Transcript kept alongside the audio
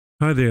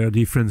Hi there,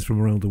 dear friends from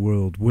around the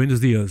world. Buenos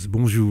dias,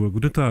 bonjour,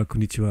 guten tag,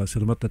 konnichiwa,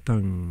 selamat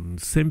datang,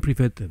 sempre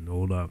vet and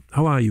hola.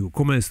 How are you?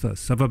 ¿Cómo estás?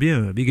 Ça va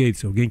bien? Wie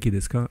geht's? O genki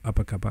desu ka?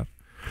 Apa kabar?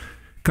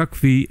 Kak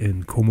vi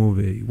and komo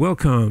ve.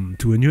 Welcome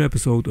to a new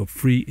episode of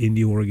Free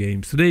Indie Horror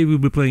Games. Today we'll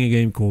be playing a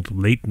game called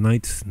Late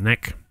Night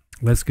Snack.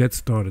 Let's get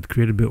started.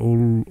 Created by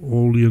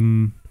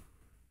Olean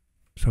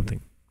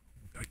something.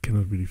 I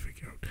cannot really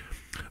figure out.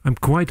 I'm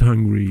quite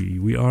hungry.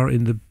 We are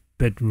in the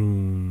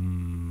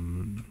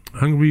bedroom.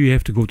 Hungry, we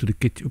have to go to the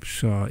kitchen.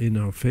 Oops, in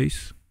our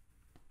face.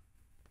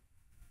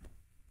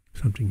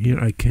 Something here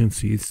I can't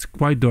see. It's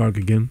quite dark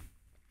again.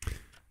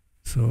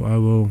 So I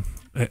will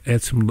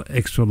add some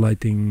extra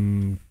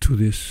lighting to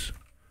this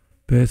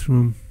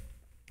bathroom.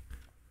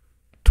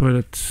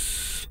 Toilet,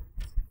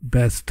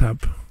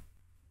 bathtub.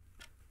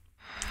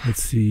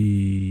 Let's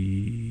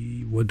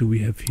see. What do we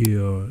have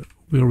here?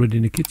 We're already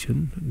in the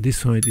kitchen. This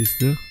side is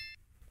the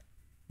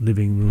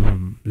living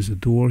room. There's a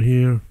door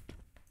here.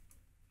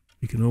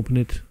 You can open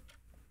it.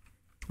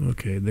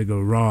 Okay, the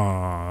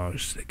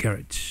garage, the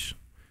garage.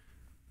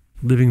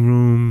 Living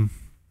room.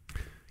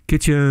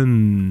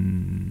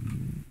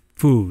 Kitchen.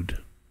 Food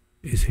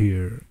is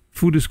here.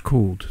 Food is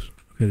cold.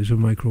 Okay, there's a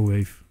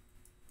microwave.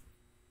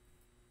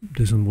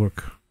 Doesn't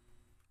work.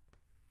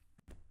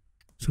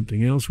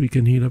 Something else we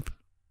can heat up.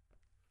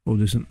 Oh,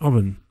 there's an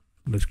oven.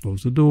 Let's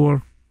close the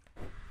door.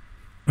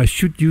 I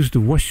should use the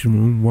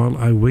washroom while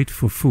I wait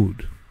for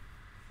food.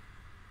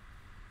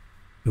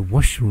 The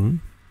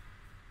washroom?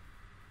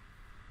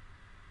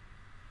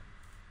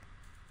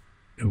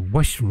 A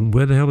washroom?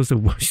 Where the hell is the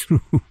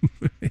washroom?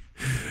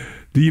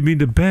 Do you mean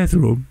the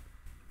bathroom?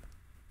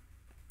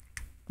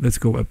 Let's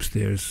go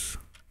upstairs.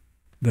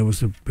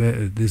 There's a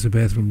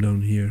bathroom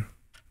down here.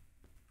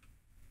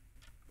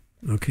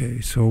 Okay,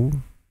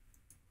 so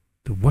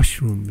the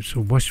washroom.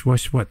 So wash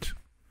what?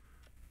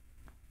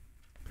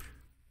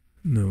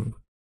 No.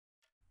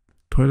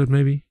 Toilet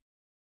maybe?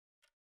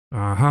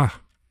 Aha.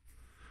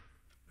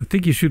 I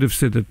think you should have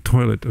said a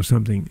toilet or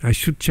something. I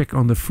should check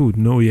on the food.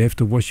 No, you have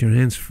to wash your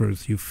hands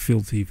first, you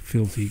filthy.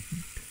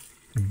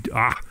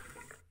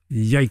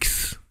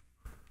 Yikes.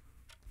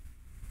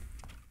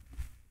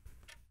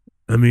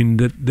 I mean,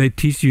 that they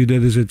teach you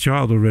that as a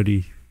child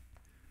already.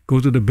 Go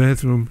to the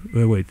bathroom.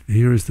 Wait,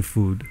 here is the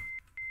food.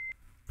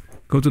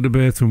 Go to the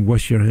bathroom,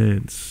 wash your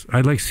hands.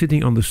 I like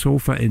sitting on the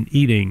sofa and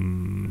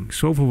eating.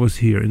 Sofa was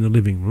here in the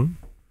living room.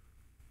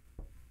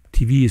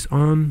 TV is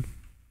on.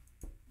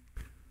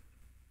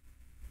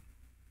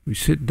 We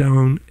sit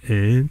down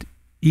and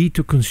eat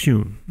to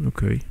consume.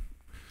 Okay.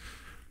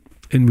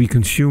 And we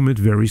consume it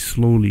very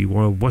slowly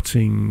while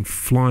watching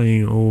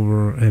flying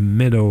over a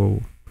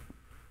meadow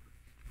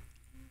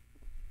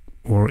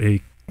or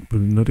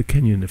not a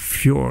canyon, a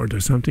fjord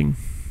or something.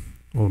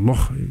 Or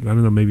loch, I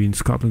don't know, maybe in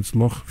Scotland's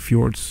loch,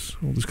 fjords,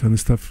 all this kind of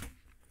stuff.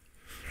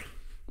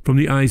 From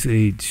the Ice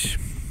Age.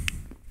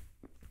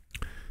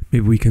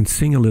 Maybe we can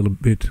sing a little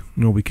bit.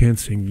 No, we can't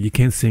sing. You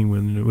can't sing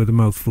with a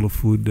mouth full of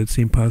food. That's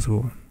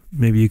impossible.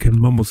 Maybe you can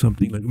mumble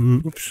something like,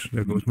 oops,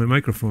 there goes my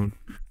microphone.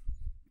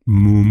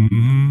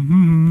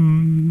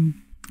 Munch,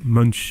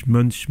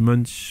 munch,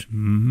 munch.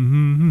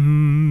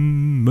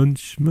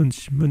 Munch,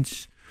 munch,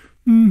 munch.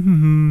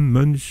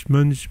 Munch,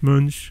 munch,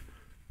 munch.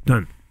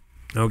 Done.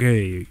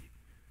 Okay.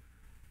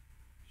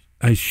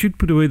 I should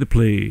put away the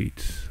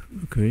plate.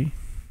 Okay.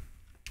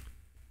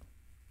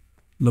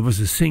 There was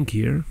a sink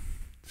here.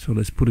 So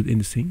let's put it in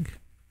the sink.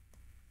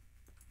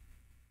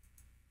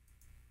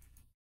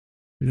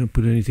 We don't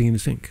put anything in the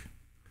sink.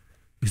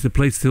 Is the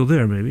plate still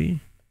there, maybe?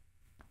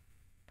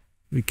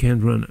 We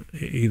can't run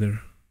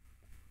either.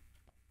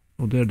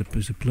 Oh, there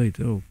is a plate.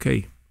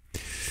 Okay.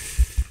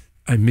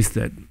 I missed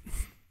that.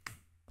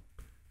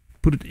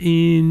 Put it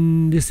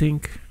in the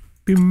sink.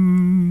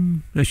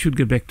 Bim. I should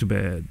get back to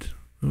bed.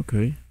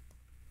 Okay.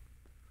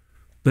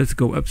 Let's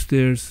go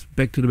upstairs,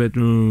 back to the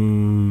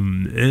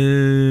bedroom,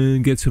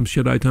 and get some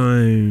shut-eye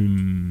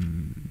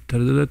time.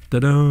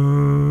 Ta-da-da-da-da-da.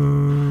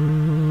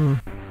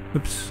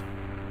 Oops.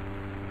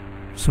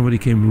 Somebody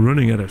came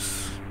running at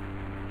us.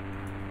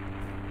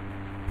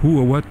 Who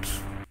or what?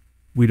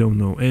 We don't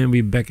know. And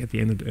we're back at the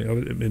end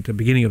at the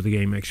beginning of the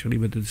game, actually,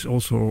 but it's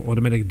also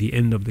automatically the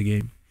end of the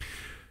game.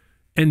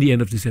 And the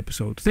end of this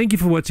episode. Thank you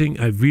for watching.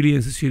 I really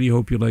and sincerely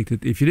hope you liked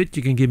it. If you did,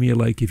 you can give me a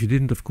like. If you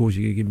didn't, of course,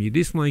 you can give me a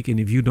dislike. And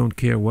if you don't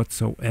care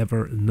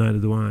whatsoever, neither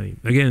do I.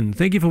 Again,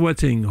 thank you for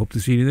watching. Hope to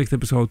see you in the next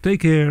episode.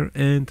 Take care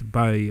and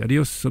bye.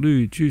 Adios,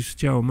 salut, tschüss,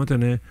 ciao,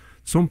 matane,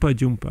 sompa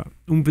jumpa,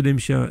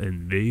 umvedemsha,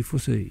 and ve for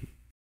say.